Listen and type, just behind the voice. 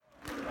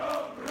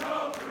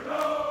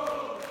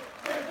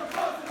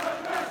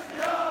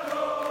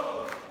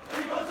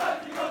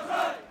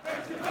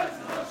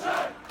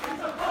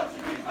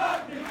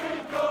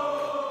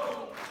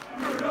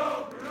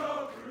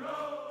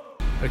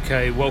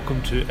Okay,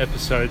 welcome to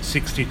episode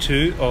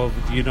 62 of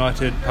the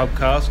United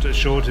Pubcast. It's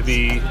sure to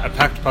be a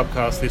packed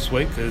pubcast this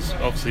week. There's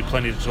obviously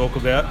plenty to talk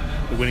about.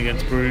 The win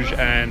against Bruges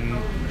and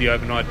the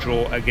overnight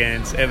draw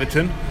against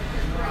Everton.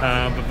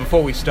 But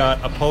before we start,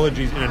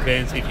 apologies in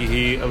advance if you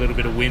hear a little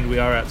bit of wind. We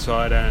are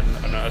outside and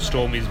a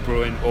storm is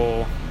brewing.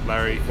 Or,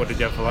 Larry, what did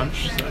you have for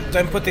lunch?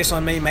 Don't put this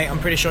on me, mate. I'm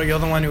pretty sure you're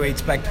the one who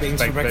eats baked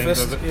beans for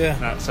breakfast.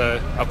 Yeah.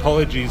 So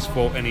apologies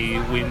for any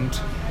wind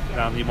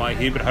you might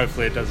hear, but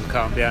hopefully it doesn't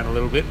calm down a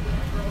little bit.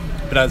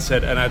 But as I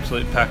said, an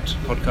absolute packed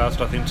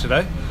podcast, I think,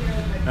 today.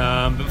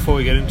 But before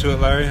we get into it,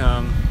 Larry,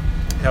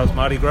 how's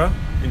Mardi Gras?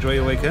 Enjoy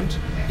your weekend?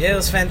 Yeah, it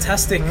was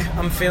fantastic.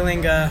 I'm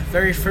feeling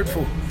very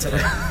fruitful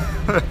today.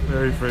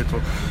 Very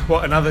fruitful. Well,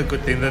 another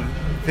good thing, the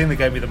thing that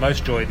gave me the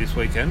most joy this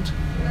weekend,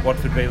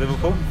 Watford v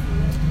Liverpool.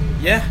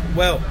 Yeah,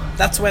 well,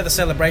 that's where the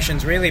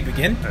celebrations really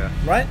begin,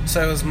 right?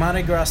 So it was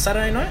Mardi Gras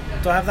Saturday night.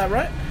 Do I have that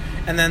right?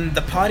 And then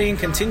the partying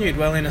continued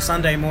well into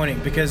Sunday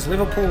morning because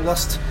Liverpool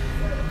lost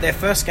their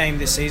first game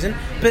this season.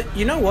 But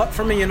you know what?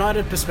 From a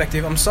United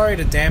perspective, I'm sorry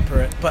to damper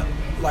it, but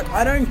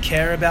I don't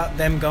care about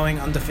them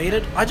going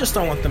undefeated. I just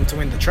don't want them to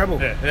win the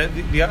treble. Yeah,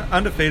 the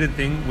undefeated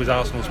thing was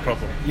Arsenal's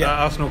problem. Yeah.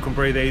 Arsenal can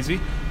breathe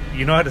easy.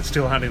 United's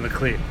still hunting the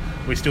clear.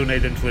 We still need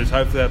them to lose.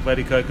 Hopefully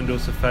Atletico can do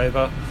us a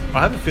favour. I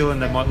have a feeling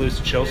they might lose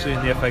to Chelsea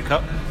in the FA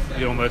Cup.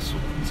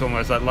 It's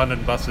almost like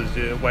London buses.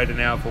 You wait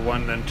an hour for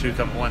one and two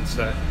come at once.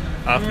 So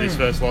after this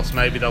first loss,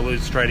 maybe they'll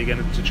lose straight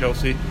again to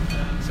Chelsea.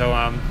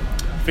 So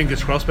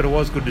fingers crossed, but it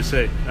was good to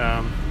see.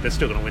 They're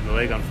still going to win the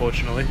league,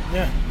 unfortunately.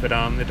 Yeah. But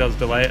it does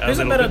delay it a little bit. Who's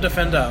a better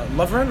defender,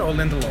 Lovren or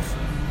Lindelof?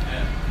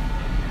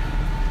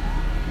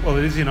 Well,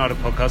 it is a United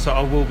podcast, so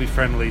I will be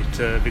friendly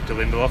to Victor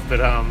Lindelof, but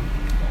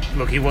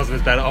look, he wasn't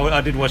as bad.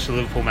 I did watch the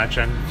Liverpool match,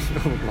 and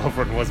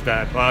Lovren was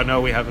bad. I know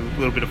we have a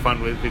little bit of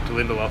fun with Victor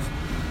Lindelof,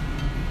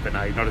 but no,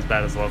 he's not as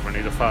bad as Lovren.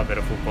 He's a far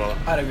better footballer.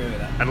 I'd agree with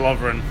that. And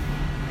Lovren,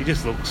 he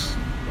just looks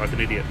like an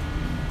idiot.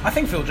 I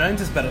think Phil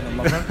Jones is better than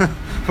Lovren.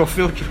 Well,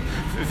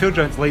 Phil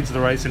Jones leads the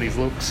race in his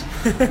looks,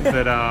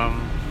 but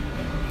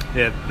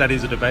yeah, that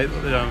is a debate.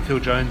 Phil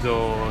Jones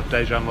or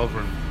Dejan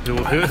Lovren.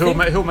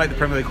 Who'll make the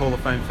Premier League Hall of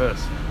Fame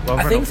first? Lovren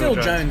I think Phil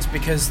Jones,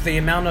 because the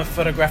amount of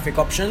photographic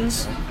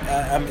options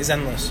is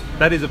endless.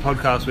 That is a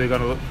podcast we're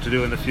going to look to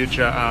do in the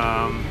future.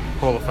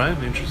 Hall of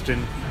Fame,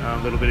 interesting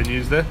little bit of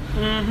news there.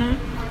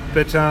 Mm-hmm.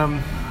 But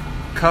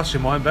cast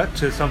your mind back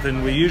to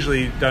something we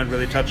usually don't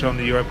really touch on,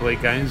 the Europa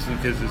League games,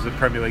 because there's a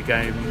Premier League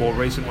game, more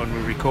recent one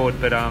we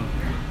record, but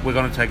we're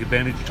going to take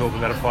advantage of talking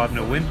about a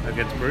 5-0 win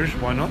against Bruges.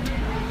 Why not?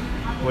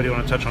 What do you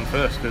want to touch on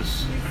first?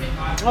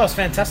 It's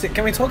fantastic.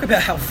 Can we talk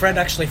about how Fred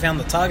actually found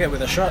the target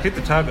with a shot? Hit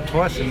the target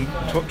twice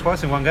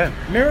in one game.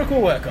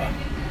 Miracle worker.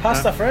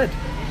 Pasta Fred.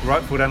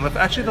 Right foot and left.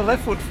 Actually, the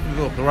left foot,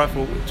 look, the right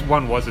foot,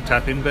 one was a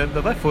tap in, but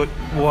the left foot,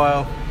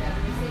 while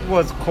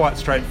was quite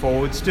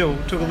straightforward, still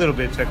took a little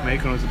bit of technique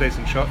and it was a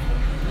decent shot.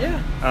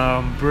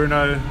 Yeah.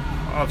 Bruno,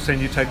 I've seen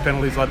you take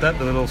penalties like that,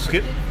 the little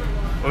skip.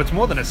 Well, it's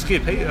more than a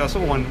skip. I saw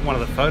one of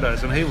the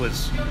photos and he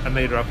was a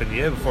metre up in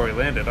the air before he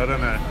landed. I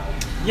don't know.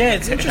 Yeah,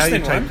 it's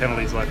interesting. How you take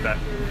penalties like that?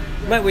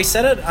 Mate, we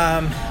said it,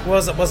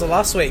 was it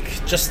last week?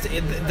 Just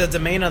the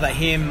demeanour that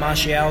he and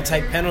Martial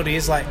take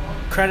penalties, like,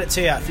 credit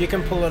to you. If you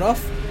can pull it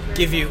off,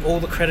 give you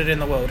all the credit in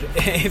the world.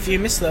 If you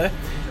miss, though,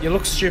 you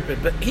look stupid.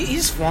 But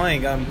he's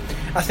flying.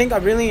 I think I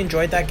really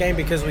enjoyed that game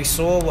because we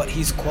saw what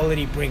his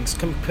quality brings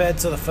compared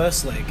to the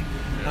first leg.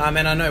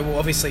 And I know we'll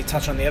obviously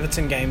touch on the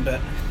Everton game,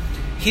 but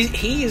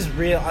he is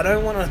real. I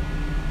don't want to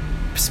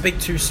speak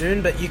too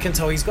soon, but you can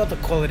tell he's got the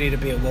quality to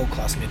be a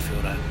world-class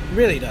midfielder. He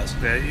really does.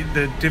 Yeah,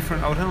 the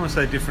different, I don't want to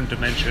say different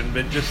dimension,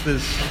 but just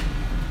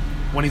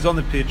when he's on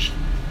the pitch,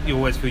 you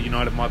always feel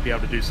United might be able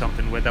to do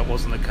something where that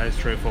wasn't the case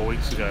 3 or 4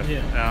 weeks ago.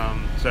 Yeah.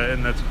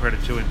 And that's a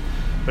credit to him.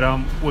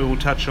 But we will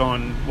touch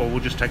on, we'll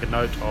just take a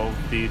note of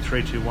the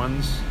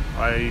 3-2-1s.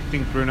 I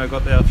think Bruno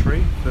got our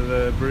 3 for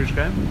the Bruges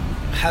game.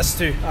 Has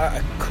to.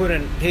 I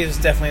couldn't. He was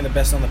definitely the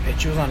best on the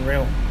pitch. He was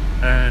unreal.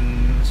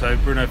 And so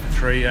Bruno for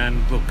 3,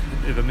 and look,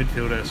 if a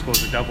midfielder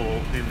scores a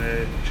double in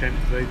the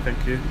Champions League,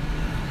 thank you.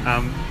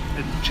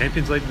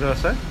 Champions League, did I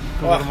say?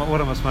 What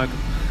am I smoking?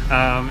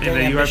 In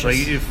the Europa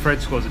League, if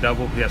Fred scores a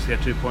double, he has to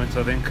get 2 points,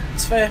 I think.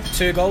 It's fair.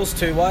 2 goals,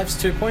 2 wives,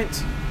 2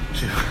 points.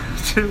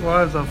 2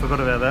 wives, I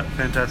forgot about that.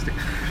 Fantastic.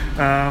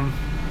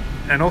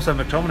 And also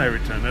McTominay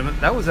returned, and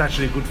that was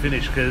actually a good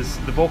finish because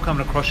the ball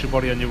coming across your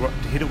body on your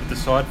right, to hit it with the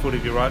side foot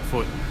of your right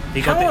foot.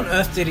 How on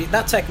earth did he?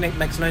 That technique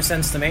makes no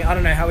sense to me. I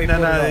don't know how he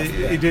pulled it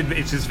off. He did.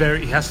 It's just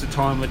he has to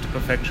time it to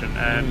perfection,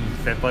 and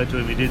fair play to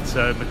him, he did.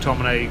 So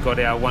McTominay got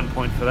our 1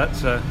 point for that.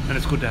 So, and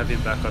it's good to have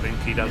him back. I think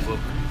he does look.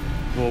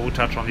 We'll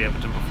touch on the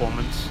Everton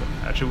performance.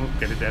 Actually, we'll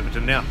get into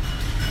Everton now.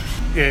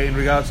 Yeah, in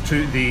regards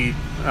to the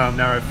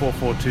narrow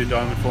 4-4-2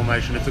 diamond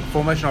formation, it's a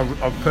formation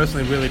I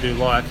personally really do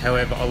like.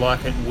 However, I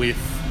like it with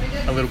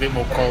a little bit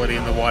more quality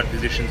in the wide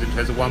positions in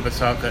terms of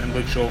Wan-Bissaka and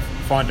Luke Shaw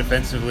fine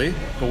defensively,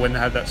 but when they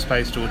have that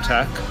space to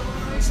attack,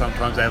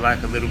 sometimes they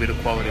lack a little bit of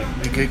quality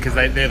because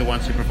they're the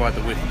ones who provide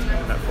the width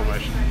in that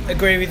formation.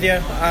 Agree with you.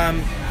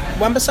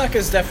 Wan-Bissaka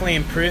is definitely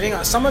improving.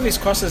 Some of his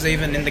crosses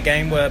even in the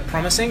game were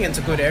promising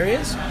into good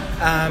areas.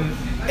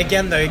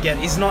 Again,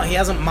 he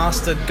hasn't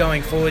mastered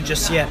going forward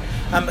just yet.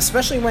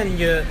 Especially when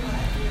you're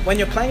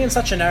playing in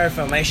such a narrow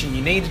formation,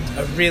 you need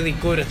a really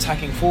good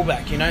attacking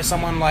fullback. You know,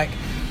 someone like,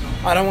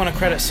 I don't want to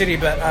credit City,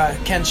 but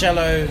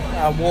Cancelo,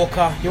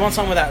 Walker. You want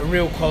someone with that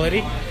real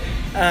quality.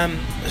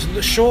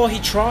 Sure, he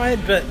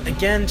tried, but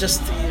again,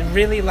 just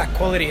really lacked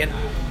quality. And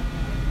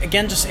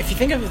again, just if you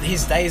think of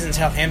his days in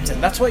Southampton,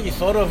 that's what you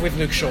thought of with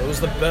Luke Shaw. It was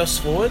the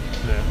burst forward.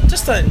 Yeah.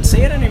 Just don't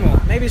see it anymore.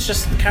 Maybe it's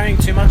just carrying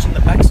too much on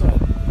the backside.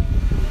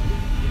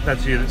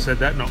 That's you that said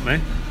that, not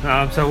me.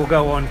 So we'll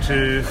go on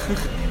to...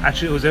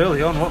 Actually, it was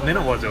early on. What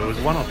minute was it? It was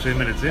 1 or 2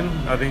 minutes in,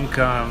 I think.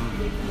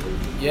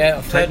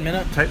 Third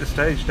minute. Take the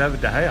stage,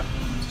 David De Gea.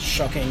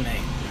 Shocking,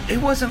 mate. It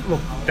wasn't...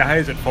 Look, De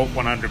Gea's at fault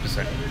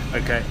 100%,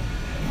 okay?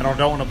 And I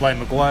don't want to blame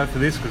Maguire for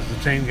this because it's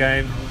a team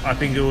game. I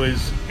think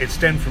it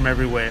stemmed from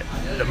everywhere.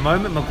 The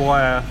moment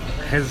Maguire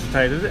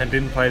hesitated and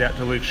didn't play it out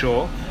to Luke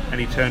Shaw and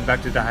he turned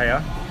back to De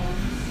Gea,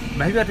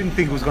 maybe I didn't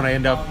think it was going to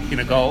end up in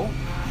a goal,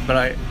 but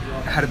I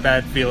had a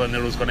bad feeling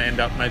that it was going to end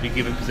up maybe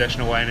giving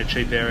possession away in a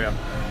cheap area.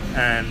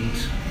 And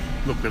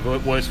look,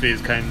 the worst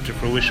fears came to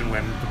fruition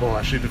when the ball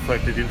actually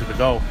deflected into the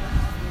goal.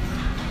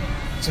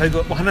 So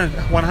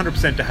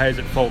 100% De Gea's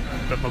at fault,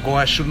 but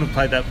Maguire shouldn't have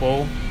played that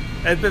ball.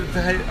 But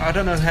I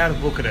don't know how to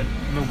look at it.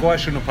 Maguire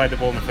shouldn't have played the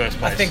ball in the first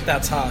place. I think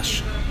that's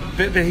harsh.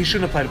 But he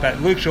shouldn't have played it back.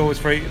 Luke Shaw was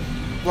free.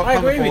 I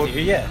agree with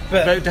you, yeah.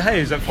 But De Gea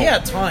is at fault. He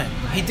had time.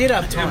 He did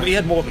have time. He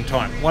had more than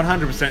time.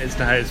 100% it's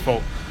De Gea's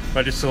fault.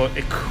 But I just thought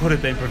it could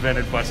have been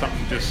prevented by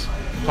something just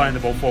playing the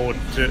ball forward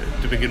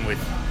to begin with.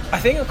 I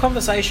think a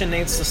conversation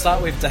needs to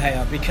start with De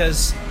Gea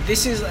because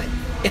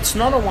it's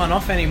not a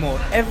one-off anymore.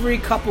 Every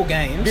couple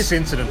games... This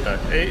incident, though,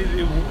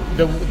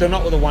 they're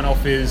not what the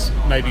one-off is,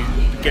 maybe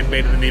getting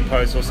beat in the near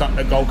post or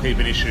something, a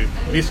goalkeeping issue.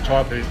 This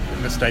type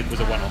of mistake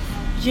was a one-off.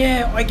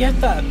 Yeah, I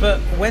get that, but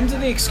when do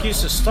the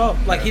excuses stop?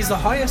 Like, he's the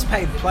highest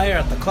paid player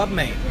at the club,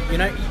 mate. You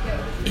know,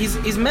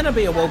 he's meant to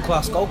be a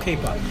world-class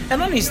goalkeeper.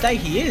 And on his day,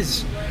 he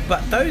is.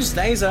 But those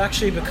days are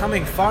actually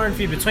becoming far and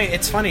few between.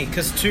 It's funny,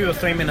 because 2 or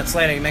 3 minutes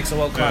later, he makes a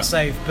world-class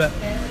save. But,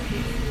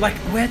 like,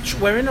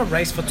 we're in a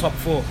race for top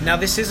 4. Now,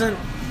 this isn't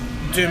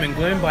doom and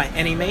gloom by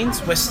any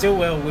means. We're still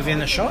well within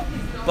the shot.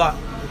 But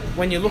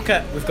when you look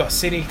at, we've got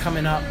City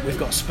coming up, we've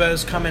got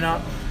Spurs coming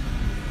up.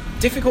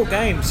 Difficult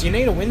games. You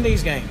need to win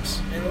these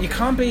games. And you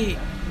can't be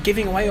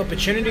giving away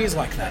opportunities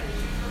like that.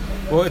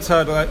 Well, it's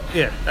hard. As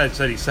I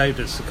said, he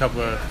saved us a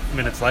couple of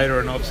minutes later,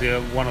 and obviously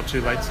 1 or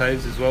 2 late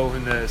saves as well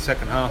in the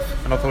second half.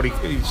 And I thought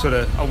he sort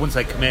of, I wouldn't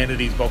say commanded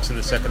his box in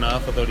the second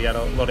half. I thought he had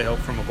a lot of help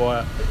from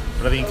Maguire.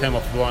 But I think he came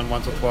off the line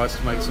once or twice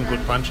to make some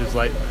good punches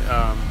late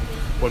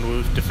when we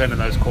were defending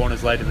those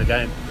corners late in the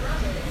game.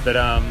 But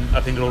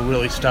I think it'll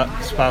really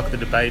spark the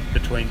debate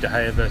between De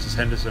Gea versus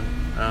Henderson.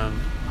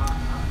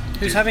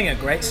 Who's having a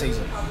great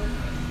season.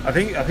 I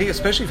think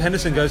especially if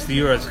Henderson goes to the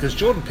Euros, because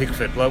Jordan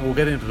Pickford, like, we'll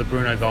get into the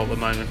Bruno goal at the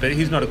moment, but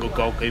he's not a good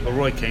goalkeeper.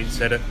 Roy Keane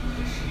said it.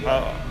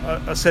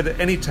 I said that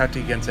any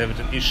tactic against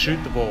Everton is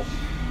shoot the ball,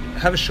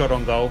 have a shot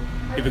on goal.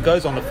 If it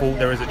goes on the full,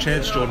 there is a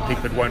chance Jordan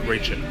Pickford won't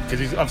reach it,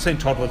 because I've seen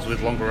toddlers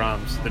with longer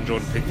arms than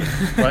Jordan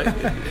Pickford. Right?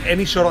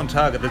 Any shot on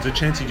target, there's a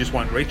chance he just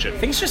won't reach it. I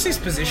think it's just his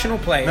positional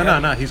play.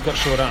 No, he's got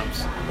short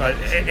arms. Like,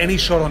 any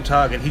shot on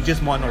target, he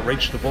just might not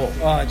reach the ball.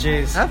 Oh,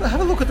 jeez. Have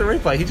a look at the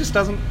replay. He just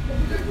doesn't...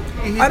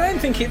 I don't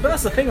think but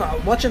that's the thing,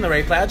 watching the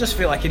replay, I just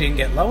feel like he didn't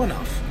get low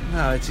enough.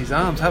 No, it's his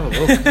arms. Have a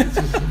look.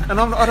 And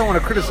I don't want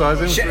to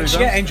criticise him. Should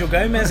get Angel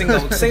Gomez in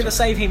goal. See the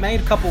save he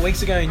made a couple of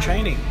weeks ago in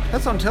training.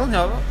 That's what I'm telling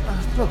you.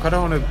 Look, I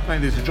don't want to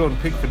make this a Jordan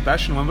Pickford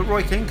bashing one, but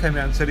Roy Keane came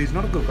out and said he's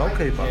not a good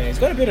goalkeeper. Yeah, he's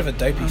got a bit of a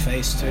dopey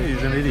face too.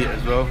 He's an idiot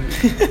as well.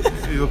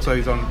 He looks like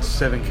he's on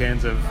 7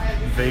 cans of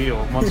V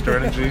or Monster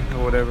Energy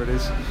or whatever it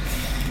is.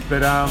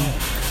 But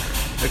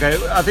okay,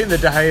 I think the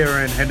De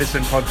Gea and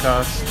Henderson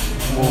podcast,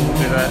 we'll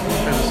do that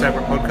as a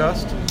separate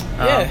podcast.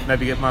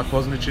 Maybe get Mark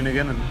Bosnich in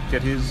again and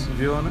get his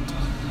view on it.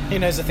 He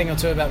knows a thing or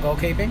two about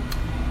goalkeeping.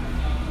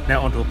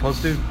 Now onto a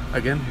positive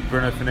again,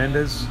 Bruno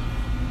Fernandes.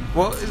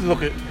 Well,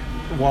 look,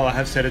 while I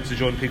have said it's a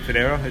Jordan Pickford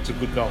error, it's a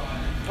good goal.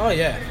 Oh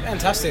yeah,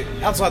 fantastic.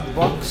 Outside the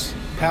box,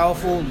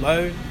 powerful,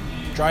 low,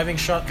 driving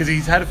shot. Because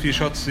he's had a few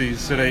shots, he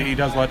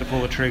does like to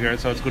pull the trigger,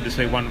 so it's good to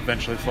see one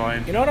eventually fly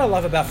in. You know what I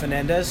love about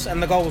Fernandes,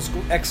 and the goal was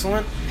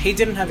excellent. He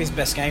didn't have his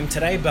best game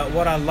today, but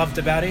what I loved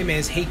about him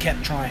is he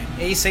kept trying.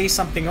 He sees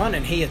something on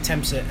and he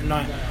attempts it, and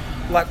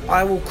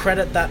I will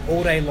credit that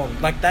all day long.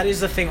 Like, that is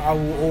the thing I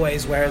will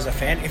always wear as a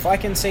fan. If I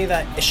can see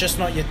that it's just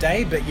not your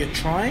day, but you're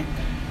trying,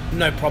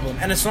 no problem.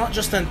 And it's not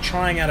just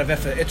trying out of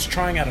effort, it's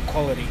trying out of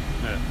quality.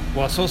 Yeah.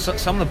 Well, I saw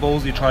some of the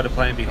balls he tried to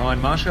play in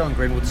behind. Martial and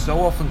Greenwood so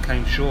often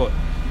came short,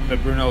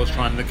 but Bruno was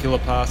trying the killer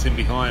pass in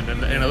behind,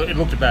 and it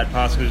looked a bad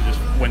pass because it just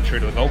went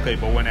through to the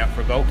goalkeeper or went out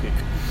for a goal kick.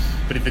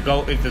 But if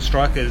the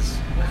strikers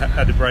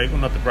had the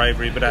not the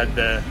bravery, but had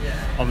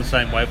on the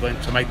same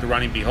wavelength to make the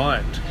run in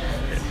behind,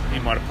 he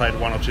might have played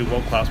 1 or 2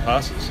 world-class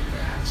passes.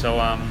 So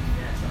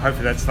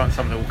hopefully that's not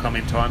something that will come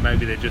in time.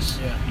 Maybe they're just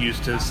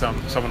used to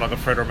someone like a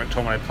Fred or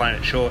McTominay playing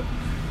it short,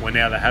 where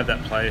now they have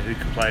that player who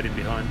can play it in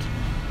behind.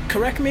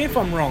 Correct me if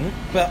I'm wrong,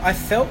 but I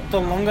felt the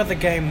longer the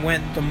game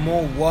went, the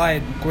more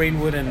wide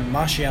Greenwood and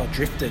Martial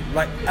drifted.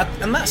 Like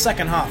in that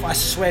second half, I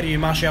swear to you,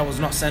 Martial was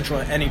not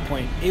central at any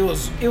point. It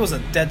was a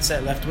dead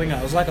set left winger.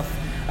 It was like a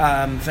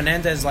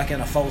Fernandes like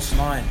in a false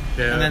nine.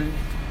 Yeah. And then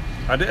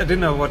I didn't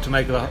know what to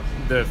make of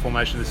the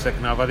formation of the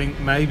second half. I think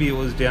maybe it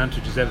was down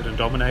to just Everton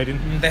dominating.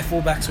 Their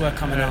fullbacks were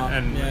coming up.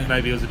 And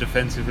maybe it was a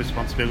defensive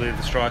responsibility of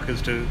the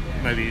strikers to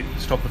maybe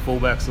stop the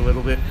fullbacks a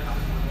little bit.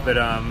 But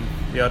I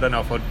don't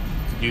know if I'd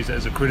use it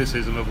as a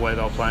criticism of where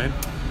they were playing.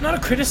 Not a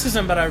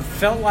criticism, but I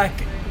felt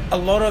like a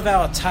lot of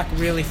our attack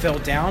really fell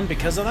down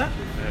because of that.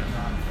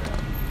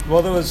 Yeah.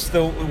 Well, there was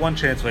one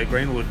chance where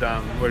Greenwood,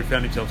 where he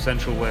found himself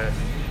central, where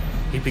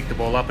he picked the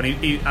ball up, and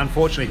he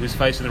unfortunately he was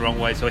facing the wrong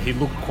way, so he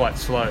looked quite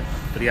slow,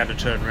 but he had to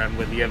turn around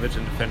when the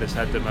Everton defenders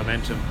had the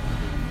momentum.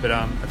 But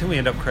I think we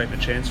ended up creating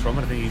a chance from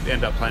it. I think he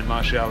ended up playing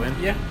Martial in.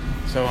 Yeah.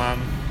 So,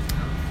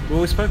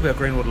 we spoke about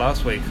Greenwood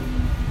last week.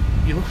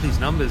 You look at his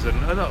numbers, and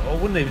I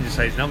wouldn't even just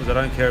say his numbers, I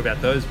don't care about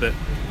those, but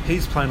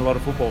he's playing a lot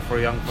of football for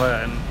a young player,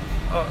 and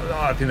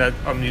I think that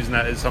I'm using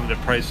that as something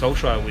to praise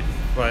Solskjaer with.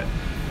 Like,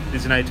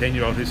 there's an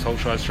 18-year-old who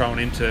Solskjaer's thrown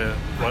into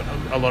what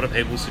a lot of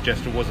people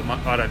suggested was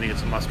I don't think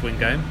it's a must-win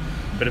game,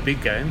 but a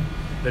big game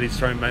that he's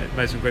thrown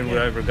Mason Greenwood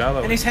over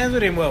Gallo. And he's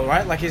handled him well,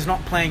 right? Like, he's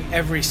not playing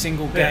every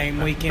single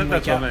game, week in,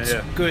 week out. It's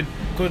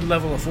good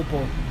level of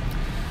football.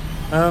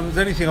 Is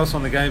there anything else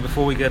on the game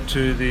before we get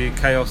to the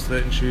chaos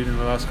that ensued in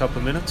the last couple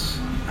of minutes?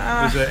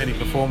 Was there any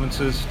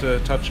performances to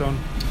touch on?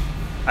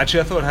 Actually,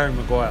 I thought Harry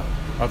Maguire.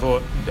 I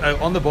thought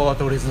on the ball, I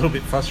thought he was a little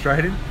bit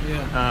frustrating.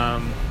 Yeah.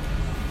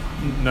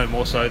 No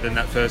more so than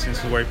that first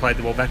instance where he played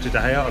the ball back to De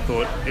Gea. I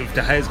thought if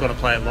De Gea's going to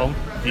play it long,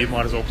 you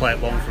might as well play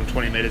it long from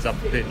 20 metres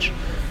up the pitch.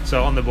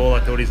 So on the ball,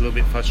 I thought he's a little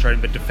bit frustrating.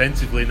 But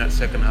defensively in that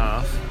second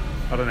half,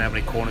 I don't know how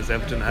many corners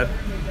Everton had.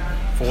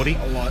 40?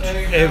 A lot.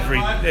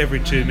 Every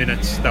 2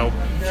 minutes they were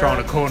throwing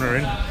a corner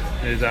in.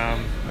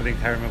 I think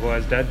Harry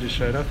Maguire's dad just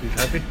showed up. He's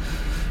happy.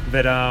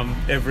 But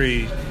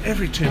every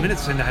 2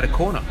 minutes they had a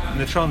corner, and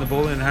they're throwing the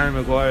ball in, and Harry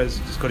Maguire has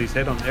just got his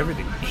head on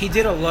everything. He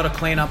did a lot of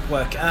clean-up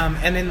work,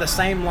 and in the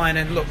same line,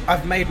 and look,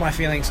 I've made my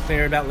feelings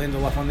clear about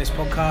Lindelof on this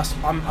podcast.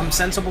 I'm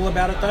sensible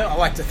about it, though. I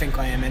like to think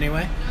I am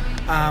anyway.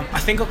 I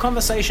think a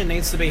conversation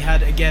needs to be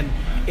had again.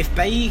 If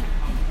Bailly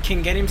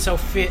can get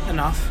himself fit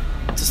enough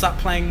to start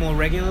playing more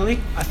regularly,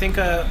 I think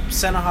a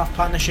centre-half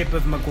partnership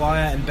of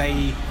Maguire and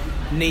Bailly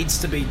needs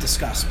to be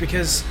discussed,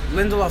 because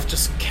Lindelof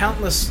just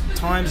countless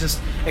times just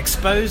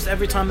exposed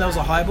every time there was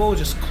a high ball,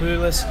 just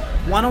clueless.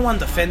 One-on-one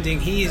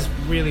defending, he is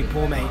really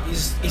poor, mate.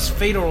 His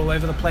feet are all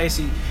over the place.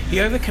 He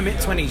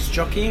overcommits when he's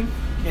jockeying,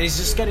 and he's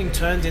just getting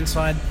turned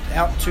inside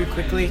out too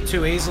quickly,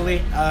 too easily.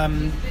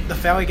 The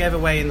foul he gave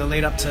away in the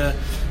lead up to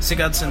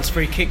Sigurdsson's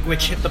free kick,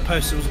 which hit the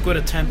post, it was a good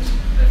attempt.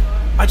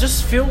 I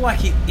just feel like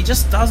he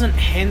just doesn't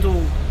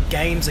handle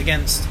games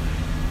against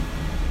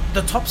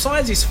the top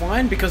sides. Is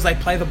fine because they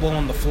play the ball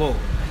on the floor.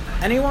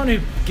 Anyone who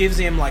gives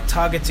him, like,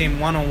 targets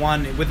him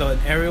one-on-one with an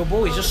aerial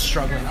ball, he's just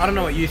struggling. I don't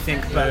know what you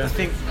think, but I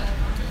think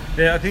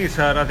it's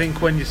hard. I think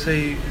when you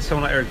see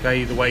someone like Eric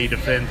Bailly, the way he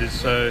defends is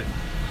so,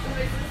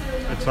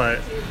 it's like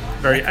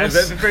very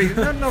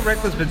not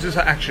reckless, but just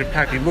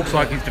action-packed. He looks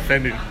like he's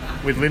defending.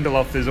 With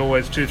Lindelof, there's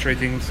always 2-3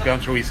 things going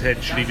through his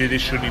head. Should he do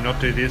this? Should he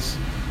not do this?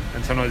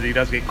 And sometimes he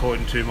does get caught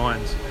in two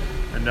minds.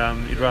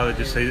 And you'd rather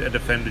just see a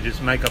defender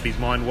just make up his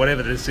mind.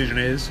 Whatever the decision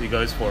is, he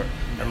goes for it.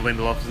 And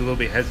Lindelof is a little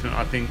bit hesitant,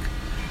 I think.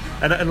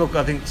 And look,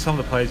 I think some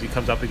of the players he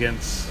comes up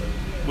against,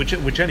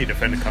 which any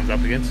defender comes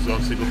up against, is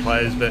obviously good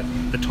players, but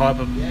the type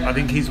of, I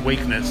think his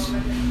weakness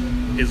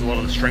is a lot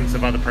of the strengths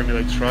of other Premier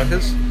League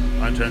strikers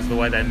in terms of the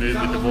way they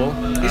move with the ball.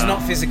 He's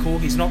not physical,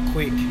 he's not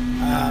quick,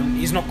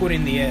 he's not good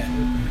in the air.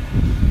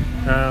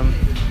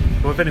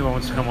 Well, if anyone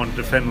wants to come on and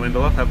defend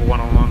Lindelof, have a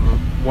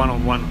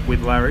one-on-one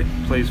with Larry,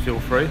 please feel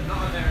free.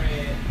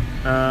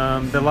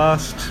 The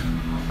last,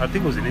 I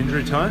think it was in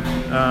injury time,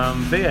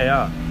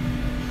 VAR.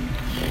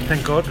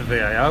 Thank God for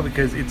VAR,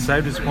 because it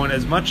saved us a point.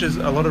 As much as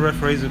a lot of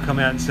referees have come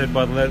out and said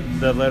by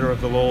the letter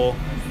of the law,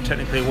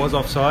 technically it was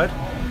offside,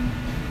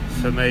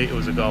 for me it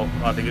was a goal.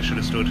 I think it should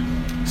have stood.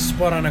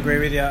 Spot on, agree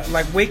with you.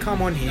 Like, we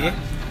come on here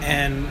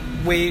and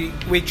we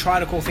try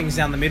to call things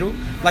down the middle.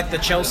 Like the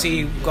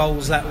Chelsea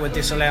goals that were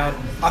disallowed,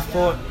 I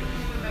thought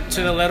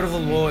to the letter of the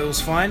law it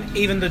was fine.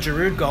 Even the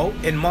Giroud goal,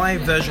 in my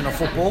version of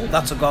football,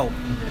 that's a goal.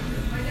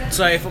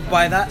 So if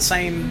by that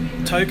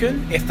same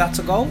token, if that's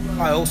a goal,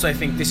 I also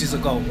think this is a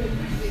goal.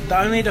 The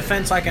only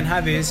defence I can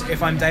have is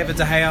if I'm David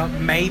De Gea,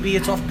 maybe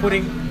it's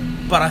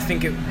off-putting, but I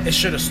think it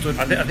should have stood.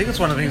 I think it's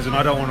one of the things, and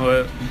I don't want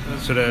to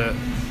sort of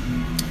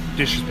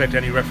disrespect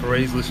any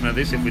referees listening to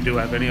this. If we do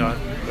have any, I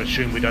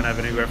assume we don't have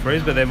any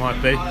referees, but there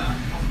might be.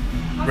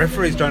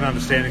 Referees don't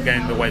understand the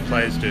game the way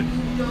players do,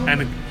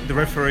 and the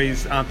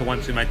referees aren't the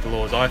ones who make the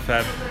laws.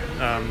 IFAB,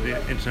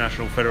 the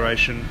International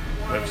Federation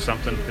of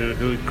something,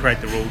 who create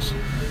the rules.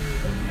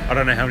 I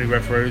don't know how many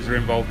referees are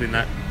involved in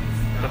that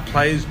the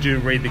players do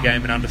read the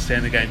game and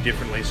understand the game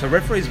differently. So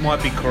referees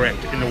might be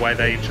correct in the way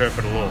they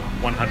interpret a law,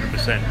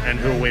 100%. And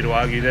who are we to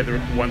argue? They're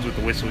the ones with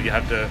the whistle. You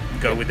have to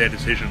go with their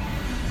decision.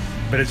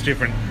 But it's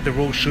different. The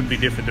rules should be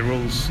different. The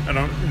rules are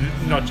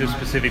not just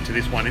specific to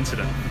this one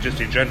incident, just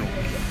in general.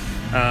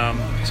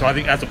 So I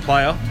think as a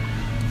player,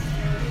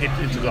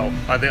 it's a goal.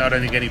 I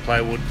don't think any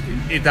player would,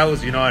 if that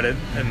was United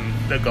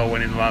and the goal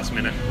went in the last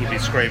minute, would be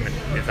screaming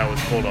if that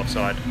was called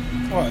offside.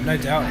 Oh, no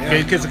doubt,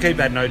 yeah. Because the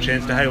keeper had no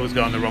chance. De Gea was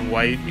going the wrong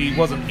way. He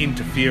wasn't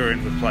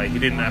interfering with play. He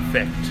didn't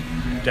affect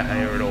De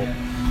Gea at all.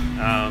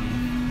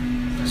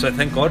 So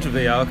thank God for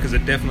VR, because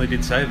it definitely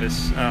did save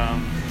us.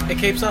 It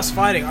keeps us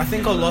fighting. I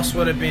think a loss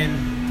would have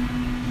been...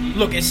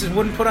 Look, it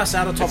wouldn't put us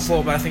out of top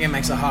 4, but I think it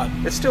makes it hard.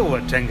 It's still,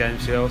 10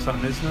 games here or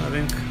something, isn't it, I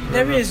think?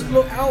 There is.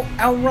 Look,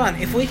 our run,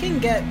 if we can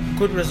get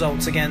good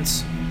results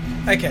against...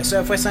 Okay, so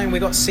if we're saying we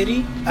got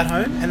City at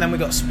home and then we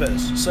got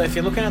Spurs. So if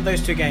you're looking at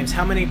those 2 games,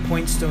 how many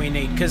points do we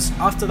need? Because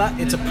after that,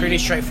 it's a pretty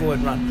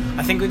straightforward run.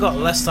 I think we got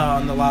Leicester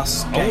on the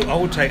last game. I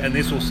would take, and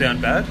this will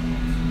sound bad,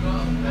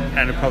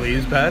 and it probably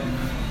is bad.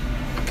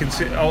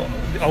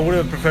 I would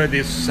have preferred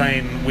this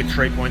saying with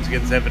 3 points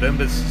against Everton,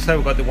 but say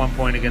we've got the 1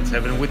 point against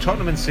Everton. With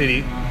Tottenham and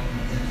City,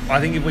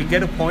 I think if we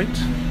get a point...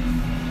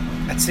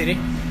 At City?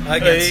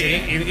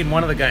 In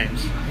one of the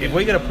games. If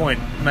we get a point,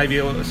 maybe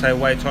say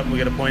away at Tottenham, we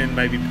get a point and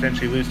maybe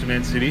potentially lose to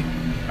Man City,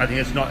 I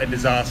think it's not a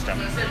disaster.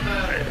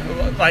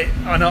 Like,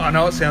 I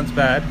know it sounds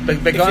bad, but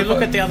if you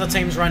look at the other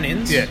teams'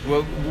 run-ins... Yeah,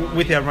 well,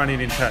 with our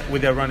run-in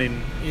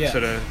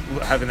sort of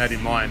having that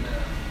in mind,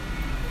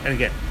 and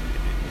again,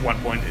 1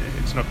 point,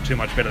 it's not too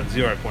much better than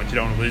 0 points. You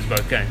don't want to lose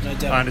both games. No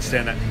doubt. I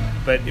understand that.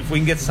 But if we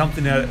can get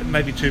something out,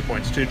 maybe 2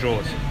 points, 2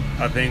 draws,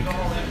 I think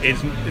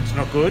it's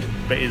not good,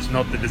 but it's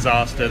not the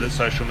disaster that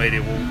social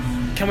media will...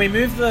 Can we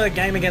move the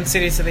game against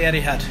City to the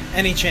Etihad?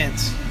 Any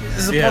chance?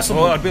 Is it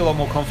possible? Well, I'd be a lot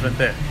more confident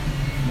there.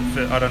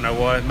 I don't know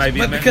why.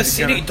 Maybe because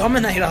City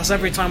dominate us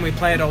every time we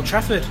play at Old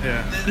Trafford.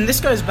 Yeah. And this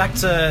goes back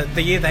to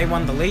the year they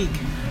won the league.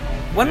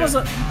 When was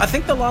it? I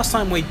think the last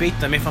time we beat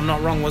them, if I'm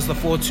not wrong, was the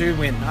 4-2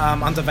 win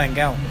under Van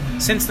Gaal.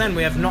 Since then,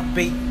 we have not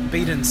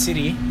beaten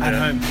City at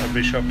home. I'd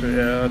be shocked.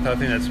 I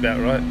think that's about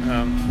right.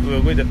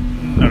 We're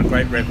not a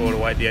great record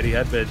away at the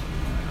Etihad, but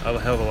a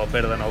hell of a lot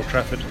better than Old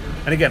Trafford.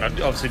 And again, I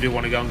obviously do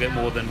want to go and get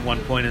more than 1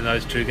 point in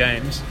those 2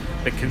 games,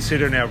 but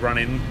considering our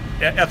run-in,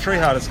 our 3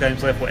 hardest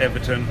games left were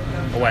Everton,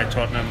 away at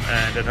Tottenham,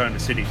 and at home to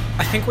City.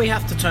 I think we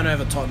have to turn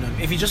over Tottenham.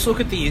 If you just look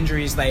at the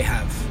injuries they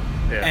have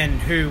and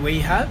who we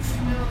have,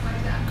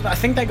 I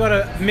think they got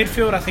a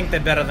midfield. I think they're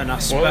better than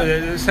us.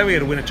 Well, say we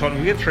get a win at Tottenham,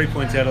 we get 3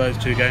 points out of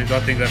those 2 games. I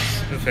think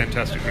that's a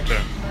fantastic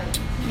return.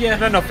 Yeah,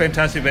 no, not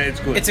fantastic, but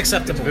it's good. It's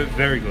acceptable. It's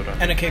very good, I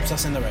think. And it keeps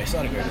us in the race.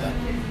 I'd agree with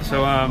that.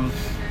 So,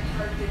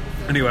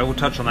 anyway, we'll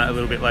touch on that a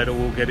little bit later.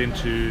 We'll get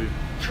into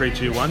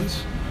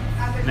 3-2-1s.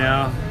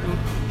 Now,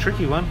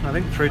 tricky one, I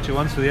think.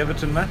 3-2-1s for the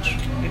Everton match.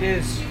 It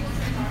is.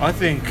 I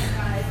think,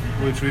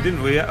 which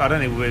I don't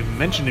think we've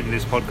mentioned him in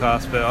this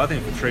podcast, but I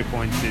think for 3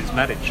 points is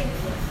Matic.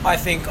 I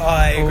think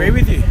I agree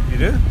with you. You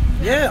do?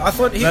 Yeah, I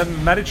thought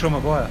Matic or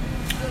Maguire?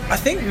 I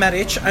think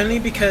Matic, only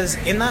because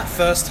in that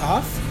first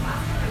half,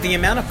 the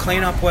amount of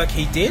clean-up work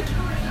he did,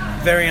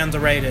 very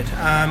underrated.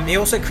 He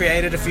also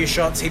created a few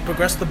shots. He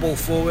progressed the ball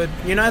forward.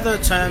 You know the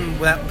term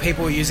that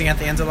people were using at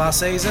the end of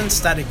last season,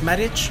 static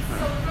Matic?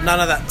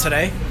 None of that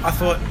today. I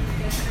thought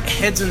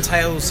heads and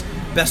tails,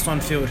 best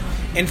on field.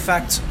 In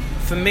fact,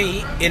 for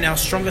me, in our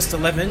strongest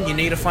 11, you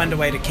need to find a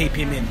way to keep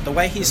him in. The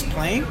way he's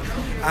playing,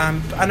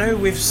 I know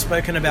we've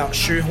spoken about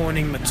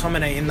shoehorning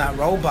McTominay in that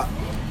role, but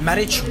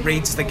Matic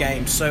reads the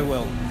game so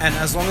well, and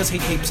as long as he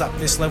keeps up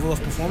this level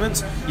of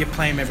performance, you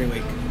play him every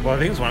week. Well, I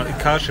think it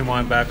cast your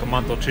mind back a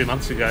month or 2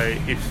 months ago.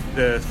 If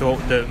the thought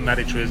that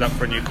Matic was up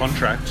for a new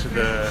contract,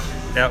 the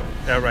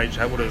outrage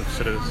that would have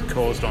sort of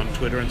caused on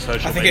Twitter and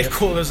social media. I think it's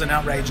called as an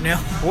outrage now.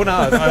 Well,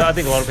 no, I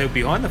think a lot of people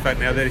behind the fact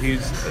now that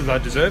he's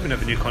deserving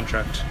of a new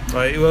contract.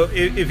 Like, well,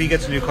 if he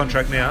gets a new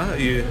contract now, are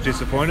you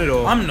disappointed?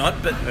 Or I'm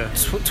not, but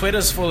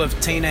Twitter's full of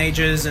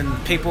teenagers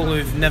and people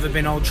who've never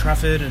been Old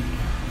Trafford and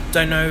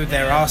don't know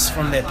their ass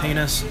from their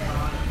penis,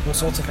 all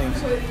sorts of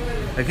things.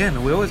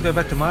 Again, we always go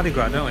back to Mardi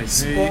Gras, don't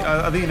we?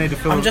 Well, I think you need to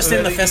fill... I'm just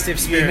in the festive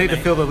spirit, You need to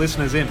fill the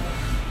listeners in,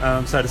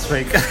 so to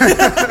speak.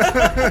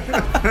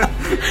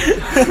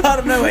 I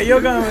don't know where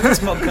you're going with this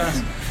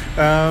podcast.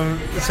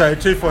 So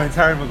 2 points,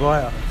 Harry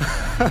Maguire.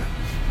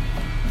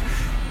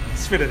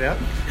 Spit it out.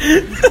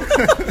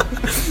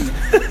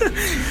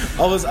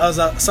 I was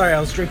sorry, I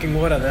was drinking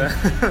water there.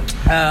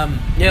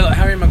 Look,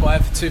 Harry Maguire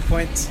for 2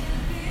 points.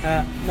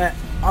 Mate,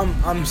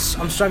 I'm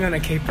struggling to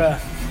keep a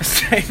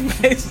straight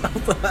face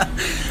after that.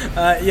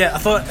 I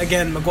thought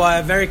again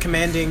Maguire very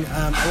commanding.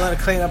 A lot of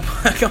clean up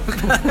work on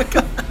back.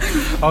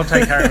 I'll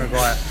take Harry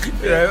Maguire.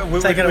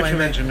 Take it away, which you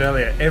mentioned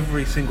earlier,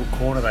 every single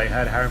corner they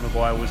had, Harry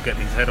Maguire was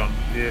getting his head on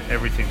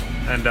everything.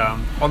 And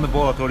on the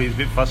ball, I thought he was a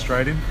bit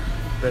frustrating,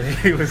 but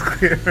he was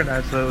clearing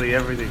absolutely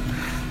everything.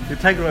 You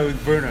take it away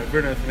with Bruno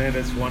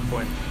Fernandes for 1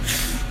 point.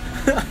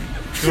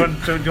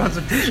 Do you want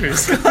some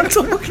tissues? I can't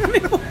talk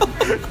anymore.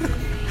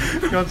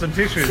 You want some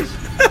tissues?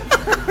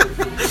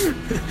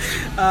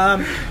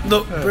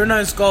 Look,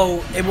 Bruno's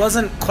goal, it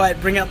wasn't quite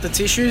bring out the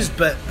tissues,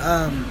 but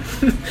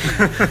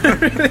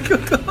really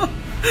good goal.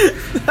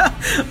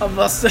 I've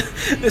lost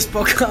this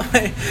podcast,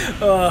 mate.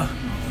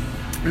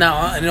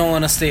 No, in all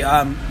honesty,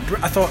 I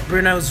thought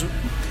Bruno was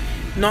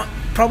not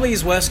probably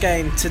his worst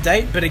game to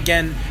date, but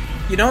again,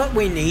 you know what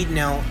we need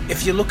now?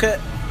 If you look at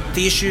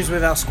the issues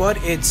with our squad,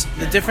 it's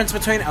the difference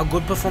between our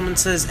good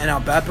performances and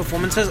our bad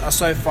performances are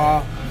so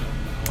far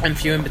and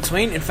few in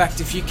between. In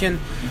fact, if you can...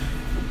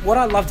 What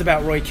I loved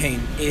about Roy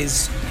Keane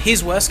is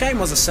his worst game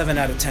was a 7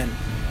 out of 10.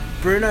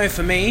 Bruno,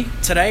 for me,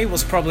 today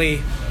was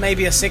probably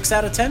maybe a 6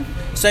 out of 10.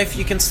 So if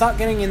you can start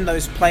getting in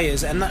those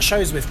players, and that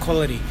shows with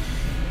quality,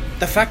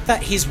 the fact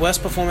that his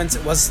worst performance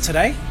was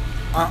today,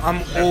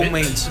 I'm all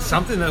means.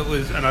 Something that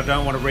was, and I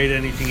don't want to read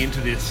anything into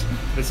this,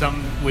 but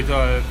something with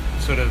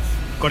sort of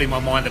got in my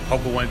mind that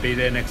Pogba won't be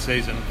there next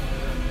season.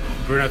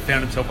 Bruno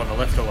found himself on the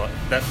left a lot.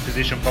 That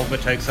position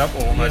Pogba takes up,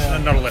 or almost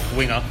not a left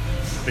winger,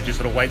 but just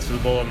sort of waits for the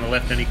ball on the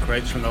left and he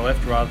creates from the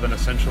left rather than a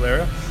central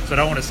area. So I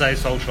don't want to say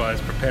Solskjaer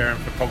is preparing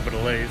for Pogba to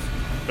leave,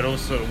 but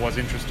also it was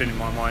interesting in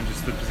my mind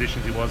just the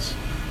positions he was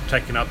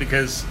taking up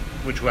because,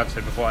 which we have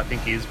said before, I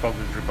think he is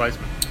Pogba's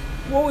replacement.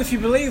 Well, if you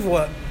believe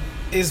what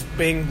is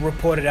being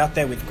reported out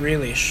there with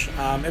Grealish,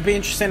 it'd be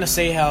interesting to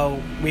see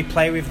how we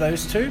play with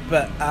those two,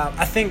 but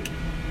I think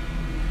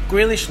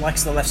Grealish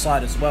likes the left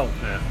side as well.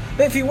 Yeah.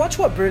 But if you watch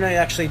what Bruno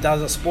actually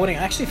does at Sporting,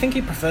 I actually think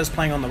he prefers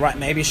playing on the right.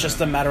 Maybe it's just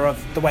a matter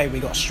of the way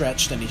we got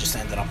stretched and he just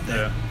ended up there.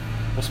 Yeah.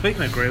 Well,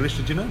 speaking of Grealish,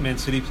 did you know Man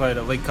City played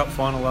a League Cup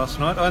final last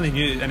night? I only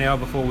knew an hour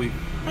before we...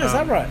 Oh, is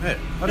that right? Yeah,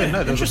 I didn't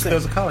know. There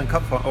was a Carling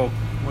Cup final. Or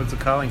what's the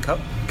Carling Cup?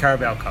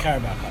 Carabao Cup.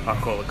 Carabao Cup.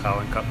 I call it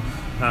Carling Cup.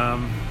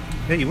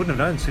 Yeah, you wouldn't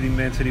have known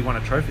Man City won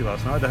a trophy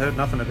last night. I heard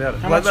nothing about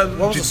it. What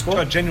was the score?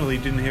 I genuinely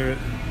didn't hear it.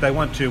 They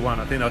won 2-1.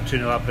 I think they were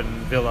 2-0 up and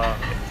Villa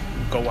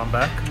got one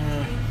back.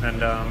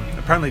 And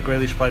apparently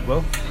Grealish played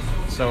well.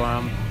 So,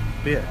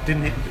 yeah,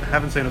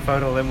 haven't seen a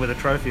photo of them with a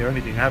trophy or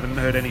anything. I haven't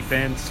heard any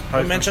fans post.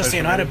 When Manchester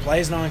United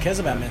plays, no one cares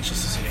about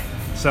Manchester City.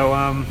 So,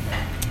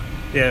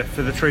 yeah,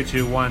 for the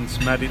 3-2-1s,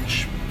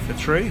 Matic for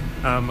 3.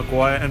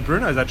 Maguire and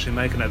Bruno's actually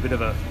making a bit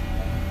of a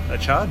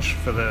charge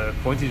for the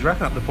points. He's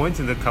racking up the points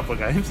in a couple of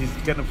games. He's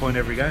getting a point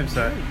every game,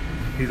 so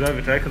he's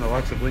overtaken the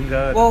likes of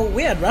Lingard. Well,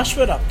 we had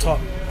Rashford up top,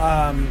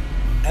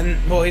 and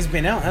well, he's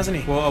been out, hasn't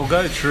he? Well, I'll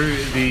go through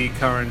the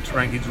current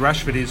rankings.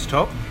 Rashford is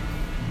top.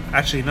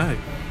 Actually, no.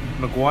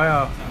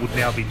 Maguire would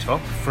now be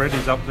top. Fred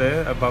is up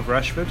there above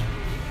Rashford.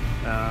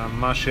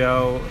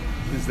 Martial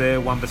is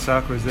there.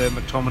 Wan-Bissaka is there.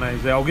 McTominay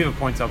is there. I'll give a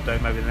points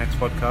update maybe in the next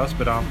podcast,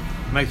 but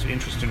it makes it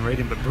interesting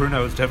reading. But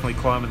Bruno is definitely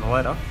climbing the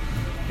ladder.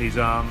 He's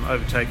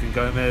overtaken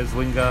Gomez,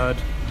 Lingard.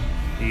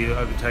 He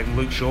overtaken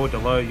Luke Shaw,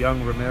 Dalot,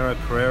 Young, Romero,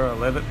 Pereira,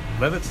 Levitt.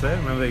 Levitt's there.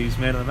 Remember his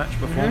man of the match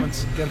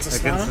performance against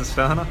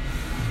Astana.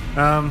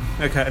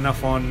 Okay,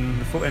 enough on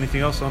the foot.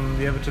 Anything else on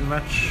the Everton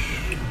match?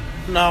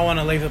 No, I want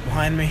to leave it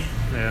behind me.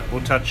 Yeah,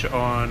 we'll touch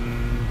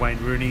on Wayne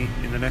Rooney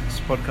in the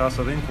next podcast,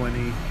 I think, when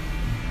he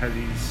has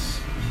his...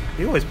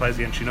 He always plays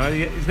against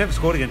United. He's never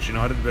scored against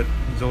United, but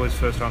he's always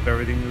first time for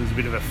everything. There's a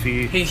bit of a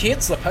fear. He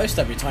hits the post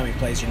every time he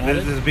plays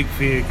United. There's a big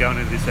fear going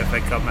into this FA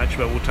Cup match,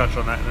 but we'll touch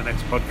on that in the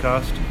next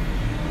podcast.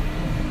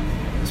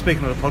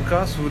 Speaking of the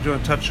podcast, we'll do a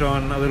touch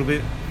on a little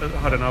bit,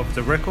 I don't know if it's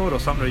a record or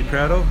something to be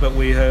proud of, but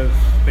we have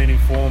been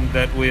informed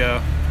that we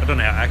are, I don't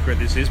know how accurate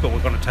this is, but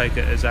we're going to take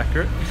it as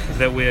accurate,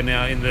 that we are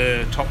now in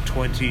the top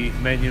 20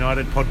 Man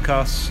United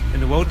podcasts in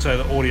the world, so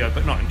the audio,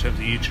 but not in terms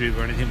of YouTube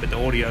or anything, but the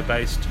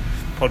audio-based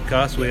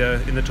podcast, we are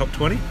in the top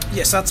 20.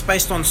 Yes, that's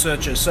based on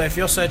searches. So if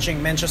you're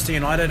searching Manchester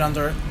United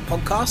under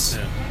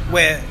podcasts,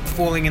 we're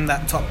falling in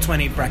that top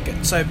 20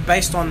 bracket. So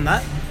based on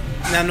that,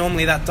 now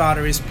normally that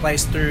data is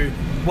placed through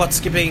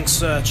what's being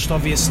searched,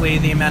 obviously,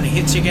 the amount of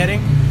hits you're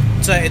getting.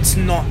 So it's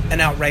not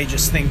an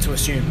outrageous thing to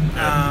assume.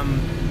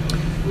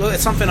 Look,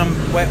 it's something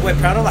we're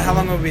proud of. Like, how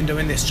long have we been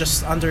doing this?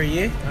 Just under a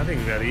year? I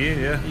think about a year,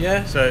 yeah.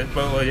 Yeah. So,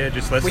 well, yeah,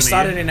 just less than a year. We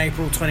started in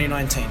April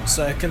 2019.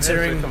 So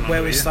considering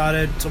where we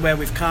started to where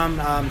we've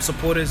come,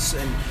 supporters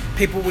and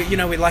people, we'd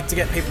like to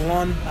get people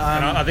on.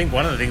 And I think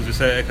one of the things we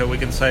say, we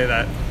can say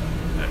that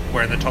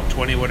we're in the top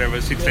 20, whatever,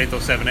 16th or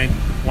 17th.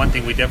 One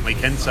thing we definitely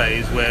can say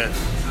is we're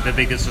the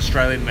biggest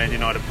Australian Man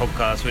United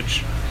podcast,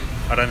 which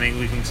I don't think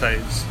we can say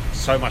is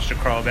so much to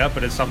crow about,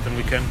 but it's something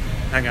we can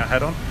hang our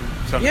hat on.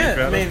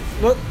 Yeah, I mean,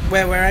 look,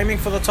 we're aiming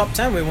for the top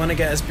 10. We want to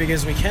get as big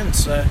as we can,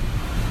 so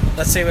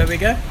let's see where we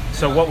go.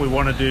 So what we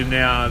want to do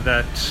now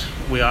that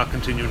we are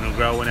continuing to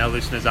grow and our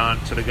listeners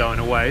aren't sort of going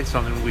away,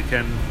 something we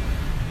can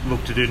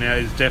look to do now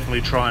is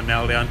definitely try and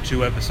nail down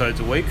 2 episodes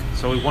a week.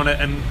 So we want to,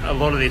 and a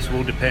lot of this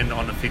will depend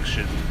on the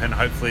fixtures, and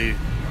hopefully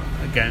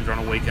games are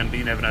on a weekend, but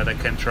you never know, they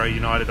can throw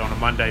United on a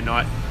Monday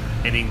night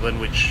in England,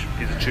 which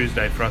is a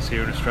Tuesday for us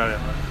here in Australia.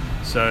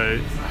 So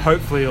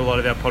hopefully a lot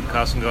of our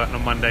podcasts can go out on a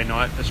Monday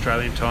night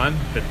Australian time,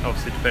 but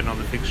obviously depending on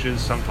the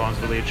fixtures, sometimes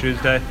it'll be a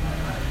Tuesday.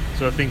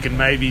 So I'm thinking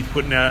maybe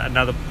putting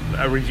out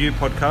a review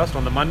podcast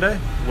on the Monday,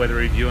 whether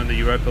reviewing the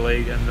Europa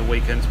League and the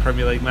weekend's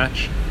Premier League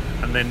match,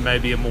 and then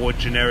maybe a more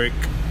generic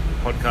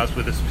podcast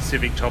with a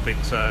specific topic,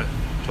 so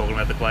talking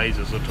about the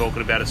Glazers or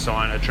talking about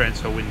a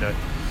transfer window,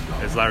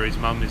 as Larry's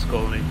mum is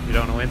calling him. You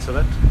don't want to answer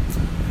that?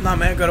 No,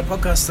 mate, I've got a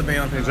podcast to be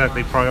on.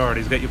 Exactly,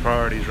 priorities. Get your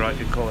priorities right,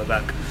 you can call her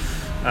back.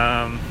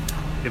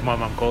 If my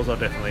mum calls, I'll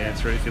definitely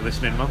answer it if you're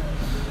listening, Mum.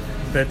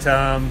 But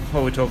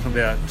what we're talking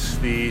about,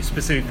 the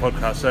specific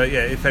podcast. So,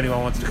 yeah, if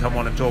anyone wants to come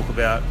on and talk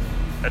about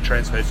a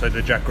transfer, so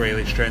the Jack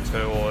Grealish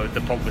transfer or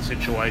the Pogba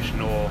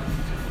situation or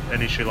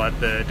an issue like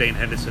the Dean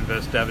Henderson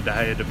versus David De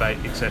Gea debate,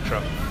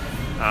 etc.,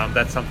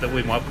 that's something that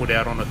we might put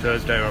out on a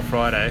Thursday or a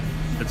Friday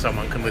that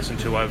someone can listen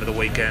to over the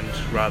weekend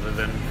rather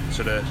than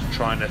sort of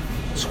trying to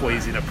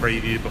squeeze in a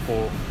preview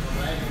before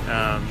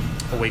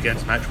a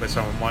weekend's match where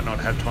someone might not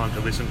have time to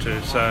listen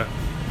to. So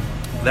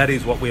that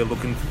is what we are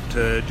looking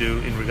to do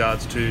in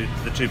regards to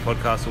the 2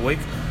 podcasts a week.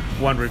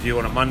 One review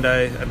on a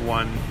Monday and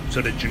one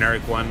sort of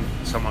generic one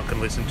someone can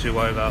listen to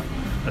over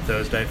a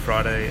Thursday,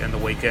 Friday and the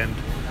weekend.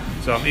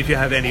 So if you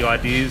have any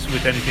ideas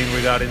with anything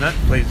regarding that,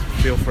 please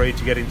feel free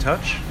to get in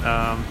touch.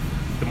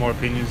 The more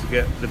opinions you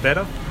get, the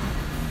better.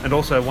 And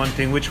also one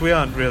thing which we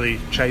aren't really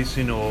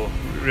chasing or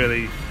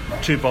really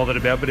too bothered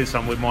about, but is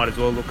something we might as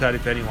well look at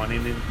if anyone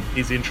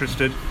is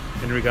interested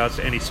in regards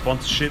to any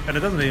sponsorship. And it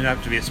doesn't even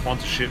have to be a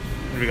sponsorship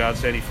in regards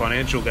to any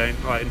financial gain,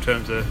 like in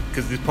terms of,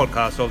 because this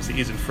podcast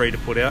obviously isn't free to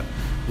put out.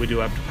 We do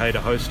have to pay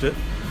to host it.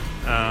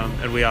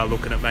 And we are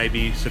looking at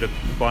maybe sort of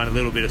buying a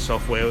little bit of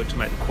software to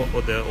make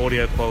the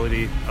audio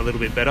quality a little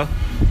bit better.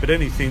 But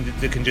anything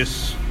that can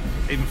just,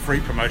 even free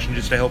promotion,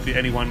 just to help you.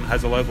 Anyone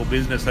has a local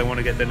business, they want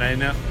to get their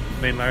name out.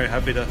 Me and Larry are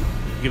happy to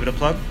give it a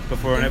plug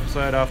before an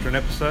episode, after an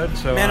episode.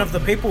 So Man of the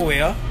people we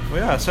are. We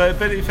are. So,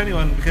 but if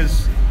anyone,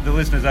 because the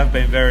listeners have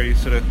been very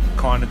sort of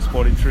kind and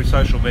supportive through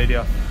social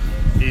media,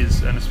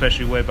 and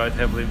especially we're both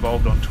heavily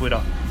involved on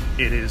Twitter,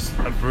 it is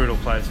a brutal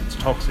place. It's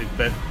toxic,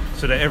 but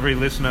sort of every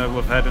listener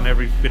we've had and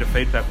every bit of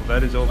feedback we've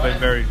had has all been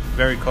very,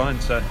 very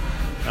kind. So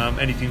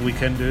anything we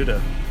can do to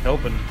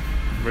help and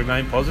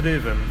remain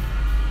positive, and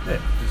yeah,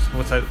 just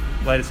what's that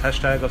latest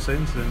hashtag I've seen?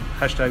 And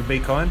hashtag be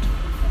kind.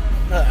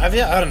 Have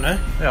you? I don't know.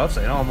 Yeah, I've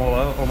seen it. I'm all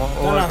over.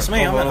 Don't ask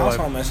me. I'm at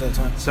household most of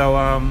the time. So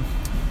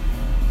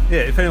yeah,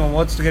 if anyone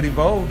wants to get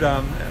involved,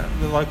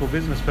 the local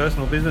business,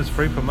 personal business,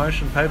 free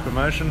promotion, paid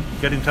promotion,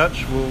 get in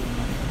touch. We'll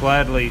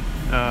gladly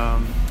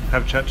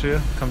have a chat to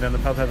you. Come down the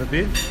pub, have a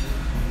beer.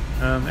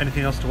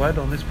 Anything else to add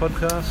on this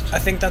podcast? I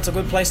think that's a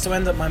good place to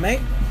end it, my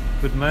mate.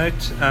 Good mate.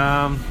 It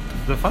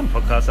was a fun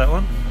podcast, that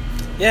one.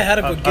 Yeah, had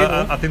a good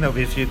giggle. I think there'll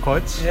be a few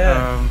quotes.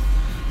 Yeah.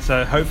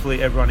 So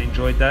hopefully everyone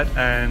enjoyed that,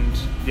 and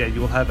yeah,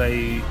 you'll have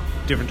a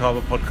different type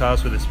of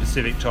podcast with a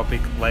specific topic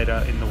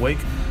later in the week,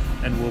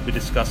 and we'll be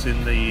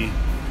discussing the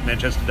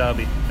Manchester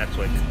Derby next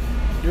week.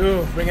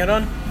 Bring it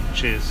on.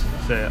 Cheers.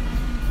 See ya.